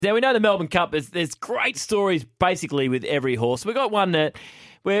Now, we know the Melbourne Cup, there's great stories basically with every horse. We've got one that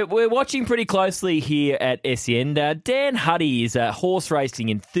we're watching pretty closely here at SEN. Dan Huddy is a horse racing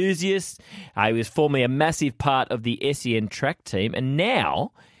enthusiast. He was formerly a massive part of the SEN track team, and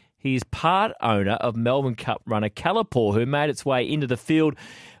now he's part owner of Melbourne Cup runner Kalapour, who made its way into the field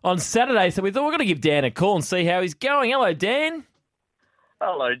on Saturday. So we thought we're going to give Dan a call and see how he's going. Hello, Dan.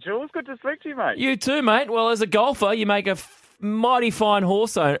 Hello, Jules. Good to speak to you, mate. You too, mate. Well, as a golfer, you make a mighty fine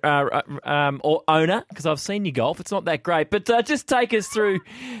horse owner, because I've seen you golf. It's not that great. But just take us through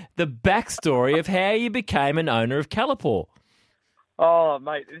the backstory of how you became an owner of Kalapour. Oh,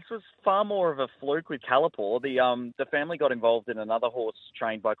 mate, this was far more of a fluke with Kalapour. The family got involved in another horse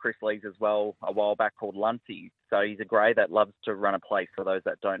trained by Chris Lees as well a while back called Lunty. So he's a grey that loves to run a place, for those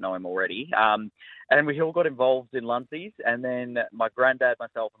that don't know him already. And we all got involved in Lunties. And then my granddad,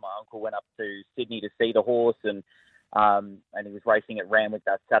 myself, and my uncle went up to Sydney to see the horse, and he was racing at Randwick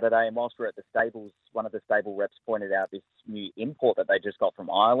that Saturday. And whilst we were at the stables, one of the stable reps pointed out this new import that they just got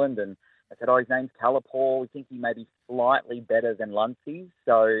from Ireland. And I said, his name's Kalapour. We think he may be slightly better than Lunty.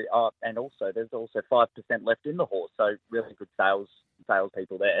 So, and also, there's also 5% left in the horse. So really good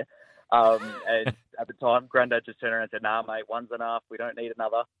salespeople there. And at the time, Grandad just turned around and said, nah, mate, one's enough. We don't need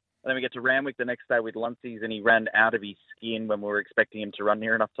another. And then we get to Randwick the next day with Lunties, and he ran out of his skin when we were expecting him to run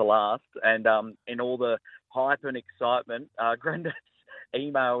near enough to last. And in all the hype and excitement, Grandad's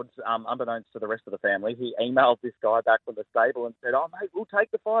emailed, unbeknownst to the rest of the family, he emailed this guy back from the stable and said, mate, we'll take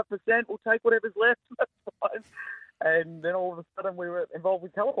the 5%. We'll take whatever's left. That's fine. And then all of a sudden we were involved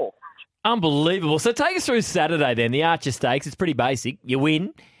with Kalapour. Unbelievable. So take us through Saturday then, the Archer Stakes. It's pretty basic. You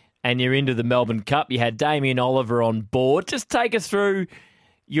win and you're into the Melbourne Cup. You had Damien Oliver on board. Just take us through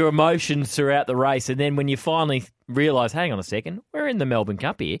your emotions throughout the race, and then when you finally realise, hang on a second, we're in the Melbourne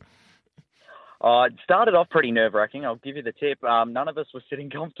Cup here. It started off pretty nerve-wracking. I'll give you the tip. None of us were sitting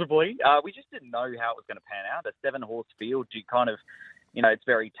comfortably. We just didn't know how it was going to pan out. A 7-horse field, you kind of, it's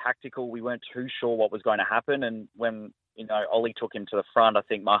very tactical. We weren't too sure what was going to happen, and when Ollie took him to the front, I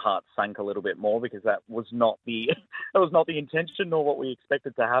think my heart sank a little bit more, because that was not the intention nor what we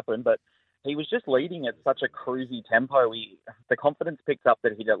expected to happen. But he was just leading at such a cruisy tempo. The confidence picked up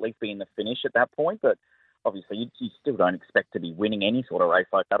that he'd at least be in the finish at that point, but obviously you still don't expect to be winning any sort of race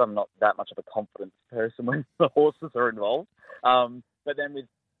like that. I'm not that much of a confidence person when the horses are involved. But then with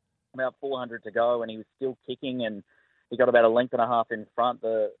about 400 to go, and he was still kicking, and he got about a length and a half in front,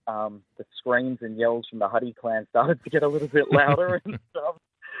 the screams and yells from the Huddy clan started to get a little bit louder. And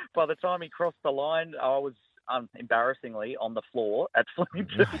by the time he crossed the line, I was embarrassingly on the floor at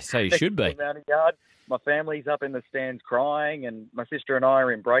Flemington. So you should be. Yard. My family's up in the stands crying, and my sister and I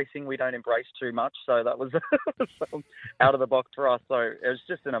are embracing. We don't embrace too much, so that was out of the box for us. So it was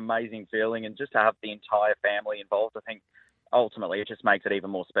just an amazing feeling, and just to have the entire family involved, I think ultimately it just makes it even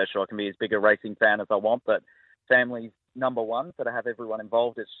more special. I can be as big a racing fan as I want, but family's number one, so to have everyone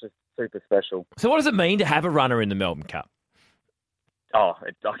involved, it's just super special. So what does it mean to have a runner in the Melbourne Cup?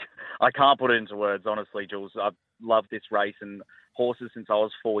 I can't put it into words, honestly, Jules. I've loved this race and horses since I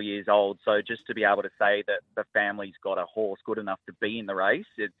was 4 years old. So just to be able to say that the family's got a horse good enough to be in the race,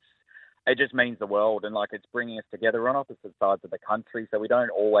 it just means the world. And it's bringing us together on opposite sides of the country. So we don't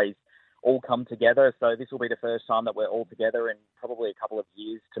always all come together. So this will be the first time that we're all together in probably a couple of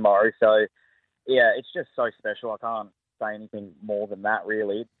years tomorrow. So yeah, it's just so special. I can't say anything more than that,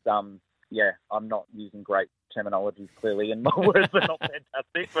 really. It's, I'm not using great terminologies clearly, and my words are not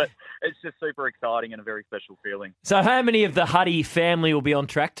fantastic, but it's just super exciting and a very special feeling. So how many of the Huddy family will be on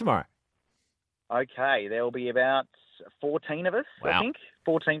track tomorrow? Okay, there will be about 14 of us, wow. I think,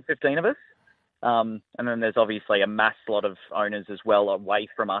 14, 15 of us. And then there's obviously a mass lot of owners as well away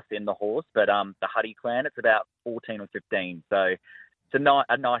from us in the horse, but the Huddy clan, it's about 14 or 15, so it's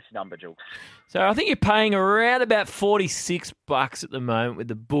a nice number, Jules. So I think you're paying around about $46 at the moment with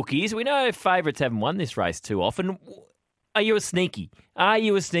the bookies. We know favourites haven't won this race too often. Are you a sneaky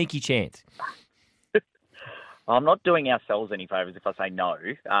chance? I'm not doing ourselves any favours if I say no,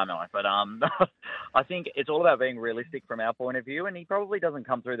 but I think it's all about being realistic from our point of view, and he probably doesn't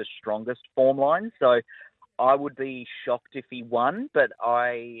come through the strongest form line, so I would be shocked if he won, but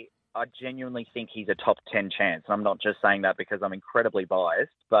I genuinely think he's a top 10 chance. I'm not just saying that because I'm incredibly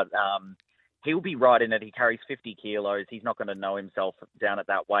biased, but he'll be right in it. He carries 50 kilos. He's not going to know himself down at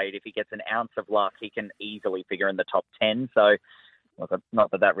that weight. If he gets an ounce of luck, he can easily figure in the top 10. So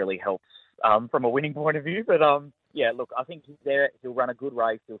not that really helps from a winning point of view, but Yeah, look, I think he's there. He'll run a good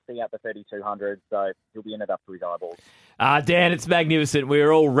race. He'll see out the 3,200, so he'll be in it up to his eyeballs. Dan, it's magnificent.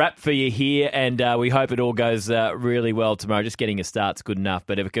 We're all wrapped for you here, and we hope it all goes really well tomorrow. Just getting a start's good enough,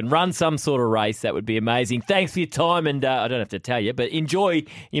 but if it can run some sort of race, that would be amazing. Thanks for your time, and I don't have to tell you, but enjoy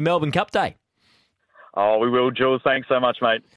your Melbourne Cup day. Oh, we will, Jules. Thanks so much, mate.